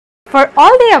For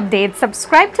all the updates,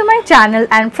 subscribe to my channel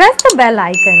and press the bell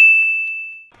icon.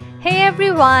 Hey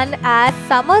everyone, as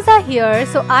summers are here,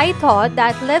 so I thought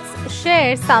that let's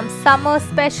share some summer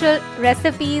special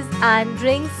recipes and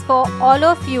drinks for all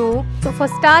of you. So for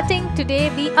starting, today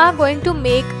we are going to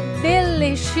make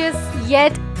delicious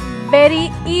yet very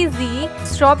easy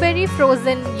strawberry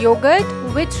frozen yogurt,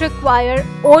 which require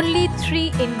only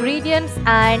 3 ingredients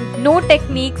and no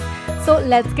techniques. So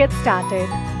let's get started.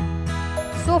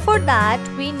 So for that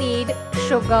we need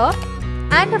sugar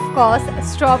and of course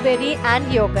strawberry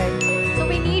and yogurt. So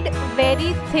we need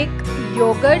very thick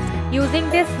yogurt. Using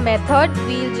this method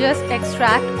we'll just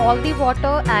extract all the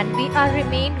water and we are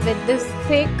remained with this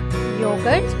thick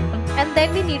yogurt. And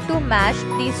then we need to mash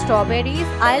the strawberries.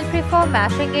 I'll prefer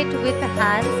mashing it with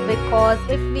hands because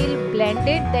if we'll blend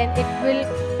it then it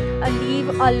will leave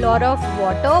a lot of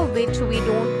water, which we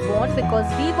don't want because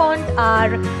we want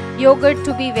our yogurt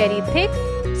to be very thick.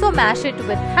 So mash it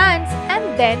with hands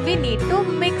and then we need to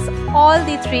mix all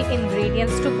the 3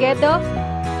 ingredients together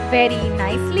very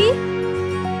nicely.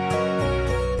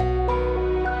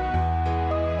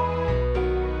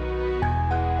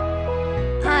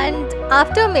 And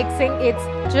after mixing,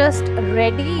 it's just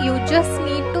ready. You just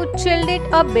need to chill it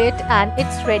a bit and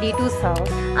it's ready to serve.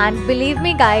 And believe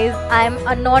me guys,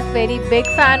 I'm not very big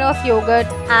fan of yogurt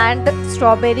and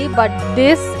strawberry, but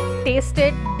this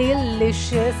tasted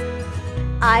delicious.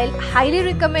 I'll highly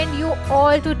recommend you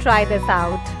all to try this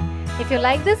out. If you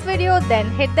like this video, then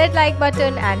hit that like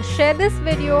button and share this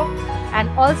video, and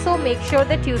also make sure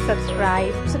that you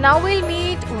subscribe. So now we'll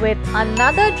meet with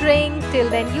another drink. Till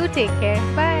then, you take care.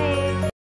 Bye.